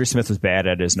 Yeah, Andre Smith was bad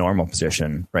at his normal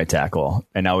position, right tackle,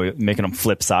 and now we're making him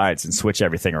flip sides and switch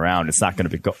everything around. It's not going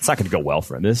to go well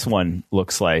for him. This one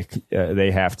looks like they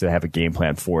have to have a game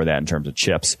plan for that in terms of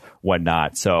chips,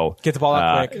 whatnot. So get the ball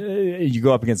out quick. You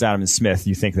go up against Donovan Smith,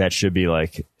 you think that should be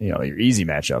like your easy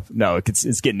matchup. No,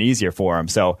 it's getting easier for him.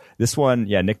 So this one,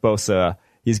 Nick Bosa,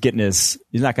 he's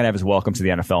not going to have his welcome to the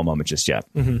NFL moment just yet.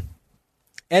 Mm-hmm.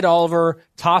 Ed Oliver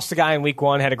tossed a guy in week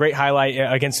 1, had a great highlight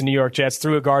against the New York Jets,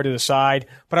 threw a guard to the side.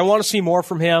 But I want to see more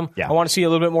from him. Yeah. I want to see a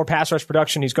little bit more pass rush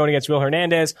production. He's going against Will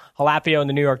Hernandez, Jalapeno, and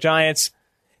the New York Giants.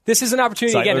 This is an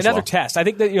opportunity, again, another test. I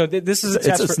think that this is a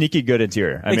test. It's a sneaky good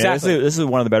interior. I mean, this is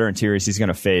one of the better interiors he's going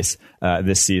to face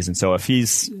this season. So if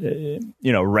he's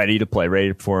ready to play, ready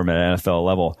to perform at an NFL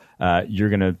level, you're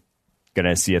going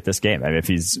to see it this game. I mean,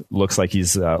 if looks like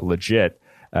he's legit,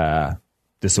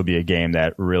 this will be a game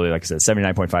that really, like I said,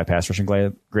 79.5 pass rushing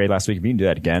grade last week. If you can do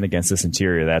that again against this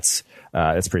interior, that's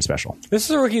pretty special. This is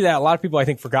a rookie that a lot of people, I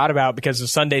think, forgot about because the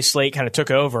Sunday slate kind of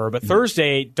took over. But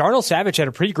Thursday, Darnell Savage had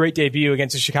a pretty great debut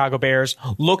against the Chicago Bears.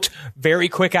 Looked very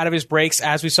quick out of his breaks,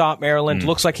 as we saw at Maryland.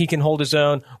 Looks like he can hold his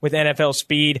own with NFL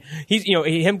speed. He's,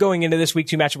 him going into this week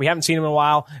 2 matchup, we haven't seen him in a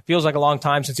while. Feels like a long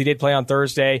time since he did play on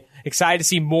Thursday. Excited to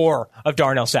see more of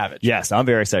Darnell Savage. Yes, I'm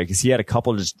very excited because he had a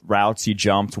couple of just routes he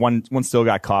jumped. One still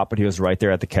got caught, but he was right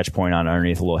there at the catch point on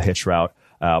underneath a little hitch route.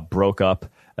 Broke up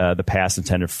the pass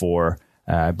intended for,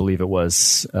 I believe it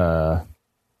was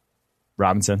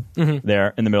Robinson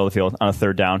there in the middle of the field on a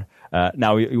 3rd down.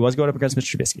 Now he was going up against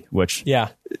Mr. Trubisky, which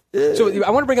so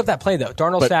I want to bring up that play though.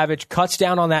 Darnell Savage cuts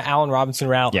down on that Allen Robinson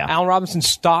route. Yeah. Allen Robinson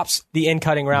stops the in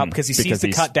cutting route because he sees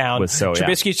the cut down.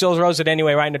 Trubisky still throws it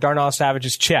anyway right into Darnell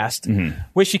Savage's chest.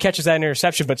 Wish he catches that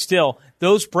interception, but still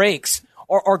those breaks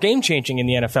are game changing in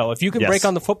the NFL. If you can break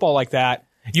on the football like that,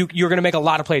 you're going to make a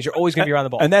lot of plays. You're always going to be around the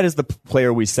ball. And that is the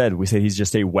player we said. We said he's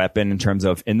just a weapon in terms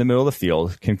of in the middle of the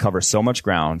field, can cover so much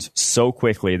ground so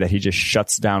quickly that he just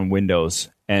shuts down windows,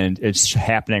 and it's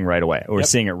happening right away. We're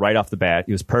seeing it right off the bat.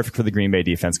 He was perfect for the Green Bay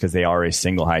defense because they are a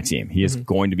single high team. He is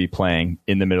going to be playing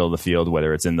in the middle of the field,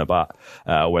 whether it's in the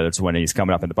whether it's when he's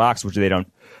coming up in the box, which they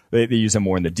don't. They use him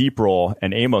more in the deep role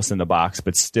and Amos in the box,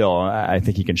 but still, I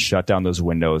think he can shut down those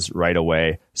windows right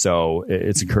away. So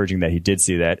it's encouraging that he did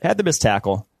see that. Had the missed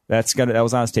tackle. That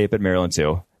was on his tape at Maryland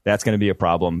too. That's going to be a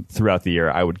problem throughout the year,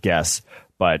 I would guess.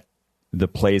 But the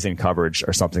plays in coverage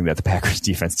are something that the Packers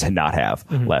defense did not have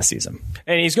last season.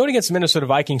 And he's going against the Minnesota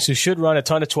Vikings, who should run a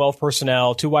ton of 12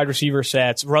 personnel, 2 wide receiver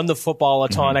sets, run the football a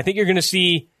ton. I think you're going to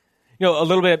see a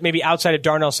little bit maybe outside of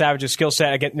Darnell Savage's skill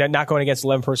set, again, not going against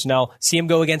 11 personnel, see him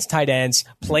go against tight ends,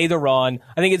 play the run.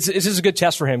 I think this is a good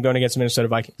test for him going against the Minnesota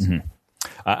Vikings.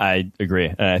 I agree.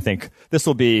 And I think this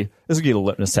will be a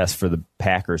litmus test for the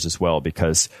Packers as well,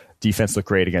 because defense looked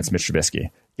great against Mitch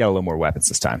Trubisky. Got a little more weapons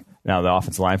this time. Now, the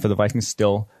offensive line for the Vikings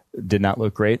still did not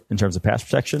look great in terms of pass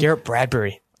protection. Garrett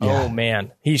Bradbury. Yeah. Oh,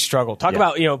 man. He struggled. Talk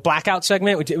about, blackout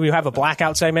segment. We have a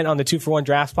blackout segment on the 2-for-1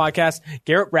 Drafts podcast.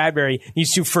 Garrett Bradbury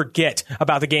needs to forget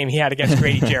about the game he had against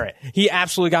Grady Jarrett. He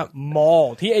absolutely got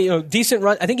mauled. He, decent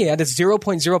run. I think he had a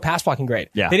 0.0 pass blocking grade.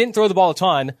 Yeah. They didn't throw the ball a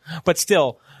ton, but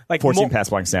still. 14 pass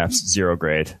blocking snaps, 0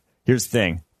 grade. Here's the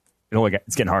thing.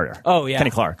 it's getting harder. Oh, yeah.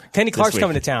 Kenny Clark's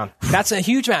coming to town. That's a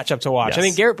huge matchup to watch. Yes. I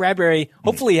think Garrett Bradbury,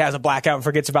 hopefully he has a blackout and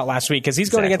forgets about last week because he's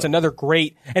going against another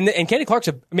great, and Kenny Clark's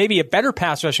maybe a better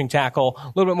pass rushing tackle,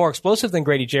 a little bit more explosive than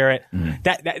Grady Jarrett.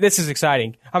 This is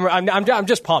exciting. I'm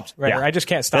just pumped, Renner. Yeah. I just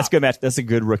can't stop. That's good match. That's a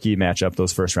good rookie matchup,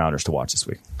 those first rounders to watch this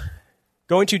week.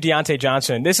 Going to Deontay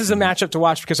Johnson. This is a matchup to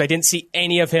watch because I didn't see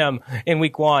any of him in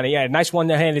week one. He had a nice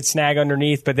one-handed snag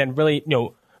underneath, but then really,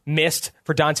 missed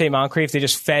for Dante Moncrief. They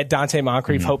just fed Dante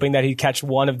Moncrief, hoping that he'd catch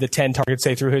one of the 10 targets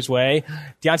they threw his way.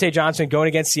 Deontay Johnson going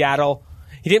against Seattle.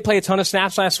 He didn't play a ton of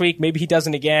snaps last week. Maybe he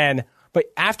doesn't again.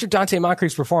 But after Dante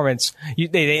Moncrief's performance,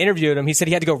 they interviewed him. He said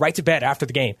he had to go right to bed after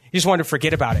the game. He just wanted to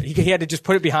forget about it. He had to just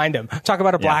put it behind him. Talk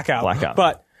about a blackout.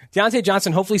 But Deontay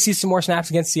Johnson hopefully sees some more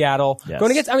snaps against Seattle. Yes.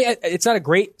 Going against, it's not a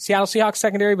great Seattle Seahawks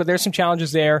secondary, but there's some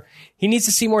challenges there. He needs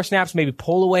to see more snaps, maybe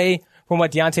pull away from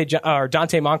what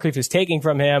Dante Moncrief is taking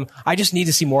from him. I just need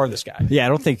to see more of this guy. Yeah, I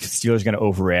don't think Steelers are going to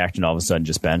overreact and all of a sudden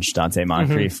just bench Dante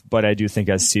Moncrief, but I do think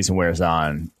as the season wears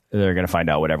on, they're going to find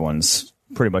out what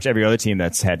pretty much every other team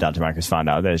that's had Dante Moncrief found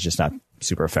out that is just not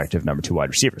super effective number 2 wide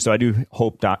receiver. So I do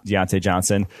hope Deontay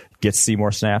Johnson gets to see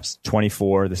more snaps.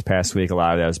 24 this past week. A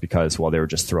lot of that was because, they were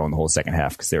just throwing the whole second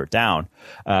half because they were down.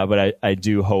 But I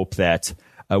do hope that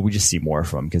we just see more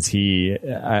from him because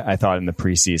I thought in the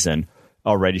preseason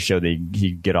already showed that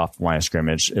he'd get off the line of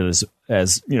scrimmage. It was,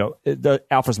 it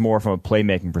offers more from a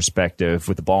playmaking perspective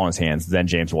with the ball in his hands than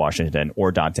James Washington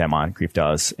or Dante Moncrief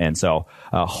does. And so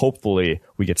hopefully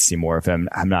we get to see more of him.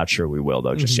 I'm not sure we will,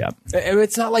 though, just yet.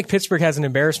 It's not like Pittsburgh has an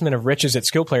embarrassment of riches at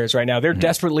skill players right now. They're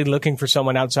desperately looking for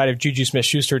someone outside of Juju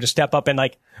Smith-Schuster to step up and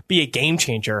be a game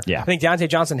changer. Yeah. I think Deontay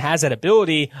Johnson has that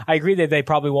ability. I agree that they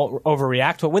probably won't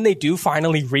overreact, but when they do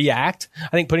finally react, I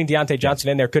think putting Deontay Johnson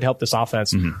in there could help this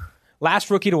offense.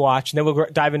 Last rookie to watch, and then we'll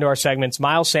dive into our segments.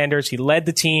 Miles Sanders, he led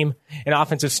the team in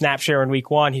offensive snap share in week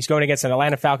one. He's going against an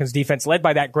Atlanta Falcons defense led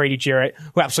by that Grady Jarrett,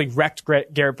 who absolutely wrecked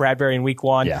Garrett Bradbury in week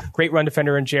one. Yeah. Great run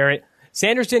defender in Jarrett.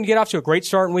 Sanders didn't get off to a great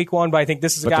start in week one, but I think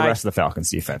this is a guy. The rest of the Falcons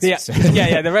defense.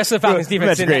 Yeah, the rest of the Falcons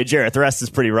defense. That's Grady Jarrett. The rest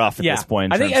is pretty rough at this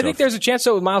point. I think there's a chance,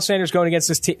 though, with Miles Sanders going against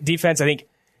this defense, I think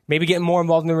maybe getting more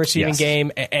involved in the receiving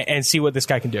game and see what this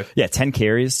guy can do. Yeah, 10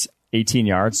 carries. 18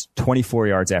 yards, 24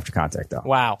 yards after contact, though.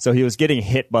 Wow. So he was getting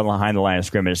hit behind the line of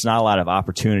scrimmage. There's not a lot of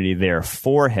opportunity there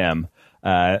for him.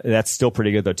 That's still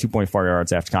pretty good, though. 2.4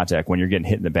 yards after contact when you're getting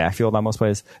hit in the backfield on most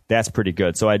plays. That's pretty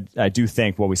good. So I do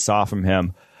think what we saw from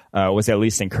him was at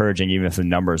least encouraging, even if the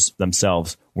numbers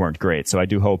themselves weren't great. So I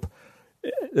do hope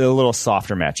a little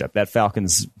softer matchup. That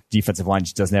Falcons defensive line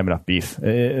just doesn't have enough beef.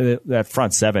 That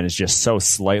front seven is just so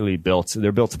slightly built.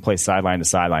 They're built to play sideline to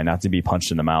sideline, not to be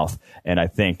punched in the mouth. And I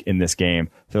think in this game,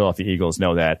 Philadelphia Eagles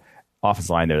know that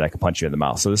offensive line there that can punch you in the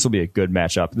mouth. So this will be a good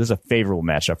matchup. This is a favorable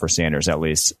matchup for Sanders, at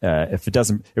least. If it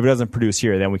doesn't produce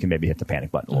here, then we can maybe hit the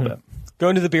panic button a little bit.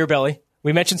 Going to the beer belly.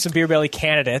 We mentioned some beer belly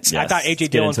candidates. Yes, I thought A.J.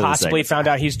 Dillon possibly found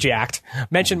out he's jacked.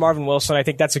 Mentioned Marvin Wilson. I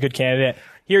think that's a good candidate.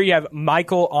 Here you have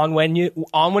Michael Onwenu.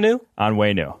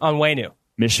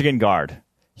 Michigan guard.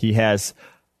 He has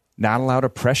not a lot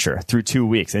of pressure through 2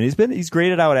 weeks. And he's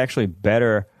graded out actually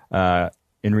better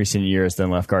in recent years than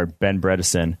left guard Ben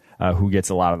Bredesen, who gets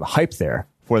a lot of the hype there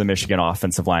for the Michigan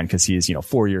offensive line because he's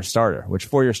 4-year starter, which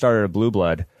 4-year starter at Blue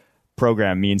Blood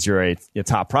program means you're a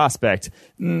top prospect.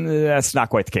 That's not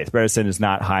quite the case. Bredesen is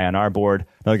not high on our board.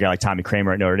 Another guy like Tommy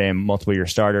Kramer at Notre Dame, multiple-year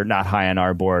starter, not high on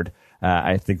our board.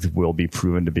 I think will be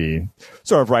proven to be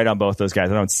sort of right on both those guys.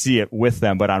 I don't see it with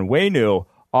them, but Onwenu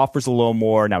offers a little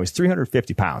more. Now he's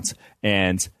 350 pounds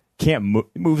and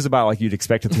moves about like you'd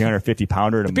expect a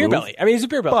 350-pounder to move. Beer belly. I mean, he's a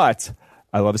beer belly. But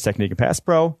I love his technique in pass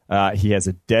pro. He has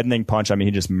a deadening punch. I mean,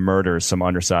 he just murders some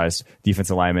undersized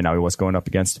defensive linemen. Now he was going up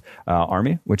against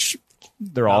Army, which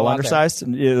they're all undersized.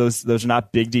 Those are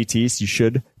not big DTs. You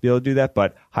should be able to do that,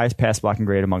 but highest pass blocking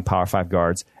grade among Power 5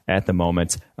 guards at the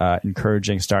moment.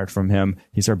 Encouraging start from him.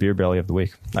 He's our beer belly of the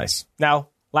week. Nice. Now,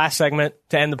 last segment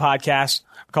to end the podcast,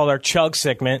 called our chug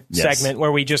segment,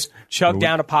 where we just chug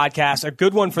down a podcast. A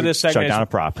good one for this segment. Chug down a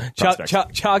prospect.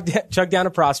 Chug down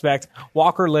a prospect.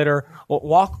 Walker Little.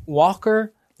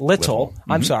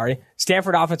 I'm sorry.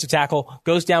 Stanford offensive tackle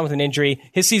goes down with an injury.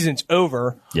 His season's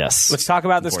over. Yes. Let's talk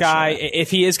about this guy.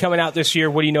 If he is coming out this year,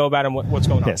 what do you know about him? What's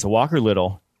going on? Yeah, so Walker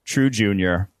Little, true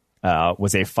junior,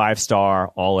 was a 5-star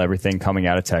all-everything coming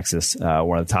out of Texas,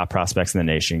 one of the top prospects in the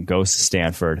nation, goes to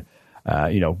Stanford,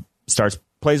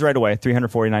 plays right away,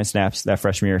 349 snaps that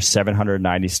freshman year,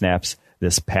 790 snaps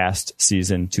this past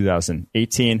season,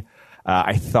 2018.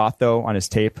 I thought, though, on his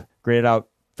tape, graded out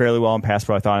fairly well in pass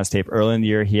pro. I thought on his tape early in the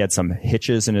year, he had some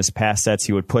hitches in his pass sets.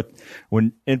 He would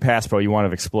when in pass pro, you want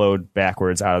to explode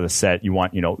backwards out of the set. You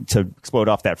want, to explode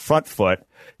off that front foot.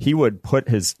 He would pull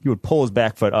his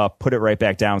back foot up, put it right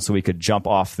back down so he could jump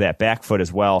off that back foot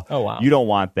as well. Oh, wow. You don't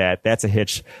want that. That's a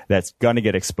hitch that's going to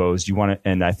get exposed. You want to,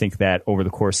 and I think that over the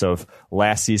course of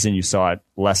last season, you saw it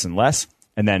less and less.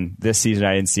 And then this season,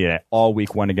 I didn't see it all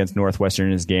week one against Northwestern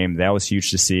in his game. That was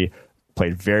huge to see.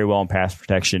 Played very well in pass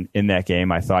protection in that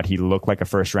game. I thought he looked like a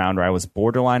first rounder. I was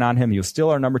borderline on him. He was still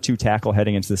our number 2 tackle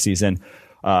heading into the season.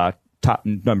 Top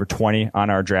number 20 on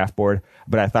our draft board,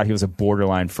 but I thought he was a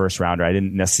borderline first rounder. I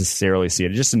didn't necessarily see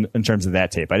it just in terms of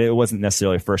that tape. It wasn't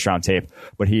necessarily a first round tape,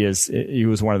 but he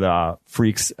was one of the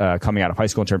freaks coming out of high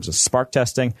school in terms of spark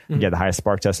testing. Mm-hmm. He had the highest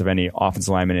spark test of any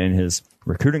offensive lineman in his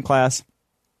recruiting class.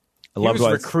 He was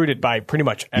recruited by pretty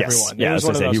much everyone. He was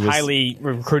one of those highly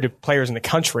recruited players in the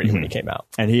country when he came out.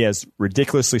 And he has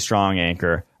ridiculously strong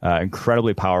anchor,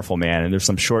 incredibly powerful man. And there's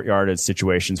some short yardage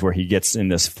situations where he gets in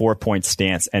this 4-point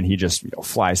stance and he just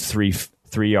flies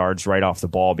three yards right off the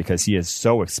ball because he is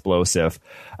so explosive.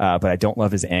 But I don't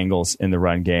love his angles in the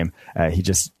run game. He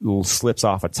just slips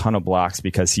off a ton of blocks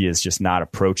because he is just not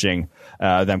approaching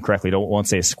them correctly. Won't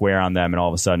say square on them, and all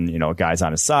of a sudden, a guy's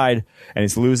on his side and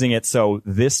he's losing it. So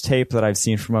this tape that I've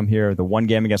seen from him here, the one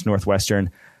game against Northwestern,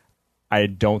 I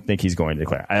don't think he's going to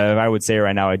declare. I would say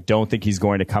right now, I don't think he's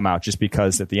going to come out just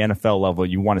because at the NFL level,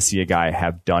 you want to see a guy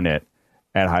have done it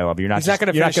at a high level. He's not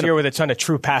going to finish the year with a ton of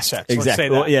true pass sets. Exactly.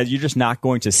 Well, yeah, you're just not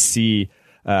going to see.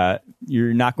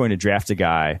 You're not going to draft a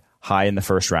guy high in the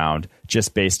first round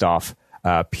just based off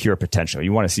pure potential.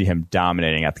 You want to see him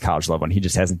dominating at the college level, and he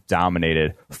just hasn't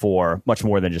dominated for much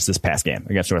more than just this past game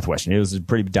against Northwestern. It was a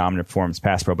pretty dominant performance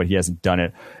pass pro, but he hasn't done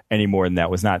it any more than that.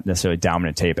 It was not necessarily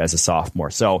dominant tape as a sophomore.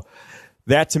 So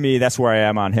that, to me, that's where I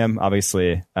am on him.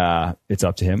 Obviously, it's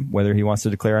up to him whether he wants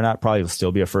to declare or not. Probably will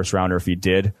still be a first rounder if he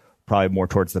did. Probably more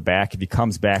towards the back. If he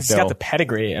comes back, he's got the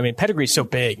pedigree. I mean, pedigree's so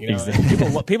big.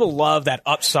 Exactly. People love that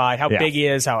upside, how big he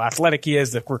is, how athletic he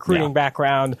is, the recruiting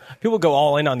background. People go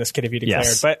all in on this kid if he declared.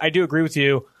 Yes. But I do agree with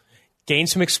you. Gain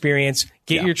some experience,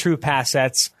 get your true pass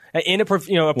sets. In a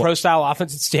pro style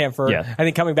offense at Stanford, I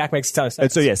think coming back makes a ton of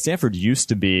sense. And so Stanford used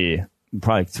to be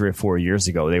probably 3 or 4 years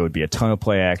ago. They would be a ton of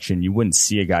play action. You wouldn't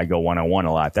see a guy go one-on-one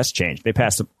a lot. That's changed. They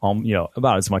passed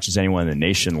about as much as anyone in the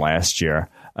nation last year.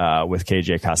 With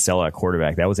KJ Costello at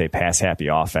quarterback. That was a pass-happy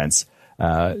offense.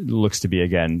 Looks to be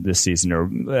again this season,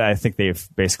 or I think they've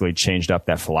basically changed up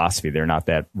that philosophy. They're not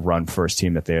that run-first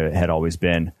team that they had always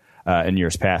been in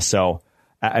years past. So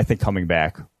I think coming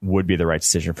back would be the right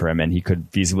decision for him, and he could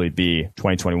feasibly be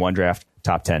 2021 draft,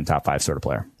 top 10, top 5 sort of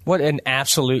player. What an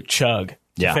absolute chug.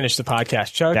 To finish the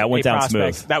podcast. Chuck, that went down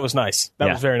prospects. Smooth. That was nice. That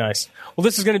was very nice. Well,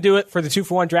 this is going to do it for the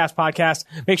 2-for-1 Drafts podcast.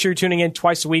 Make sure you're tuning in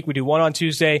twice a week. We do one on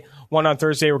Tuesday, one on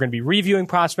Thursday. We're going to be reviewing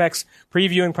prospects,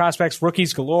 previewing prospects,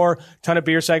 rookies galore, ton of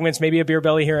beer segments, maybe a beer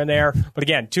belly here and there. But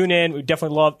again, tune in. We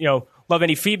definitely love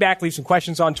any feedback. Leave some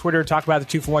questions on Twitter. Talk about the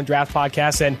 2-for-1 Draft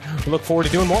podcast, and we look forward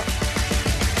to doing more.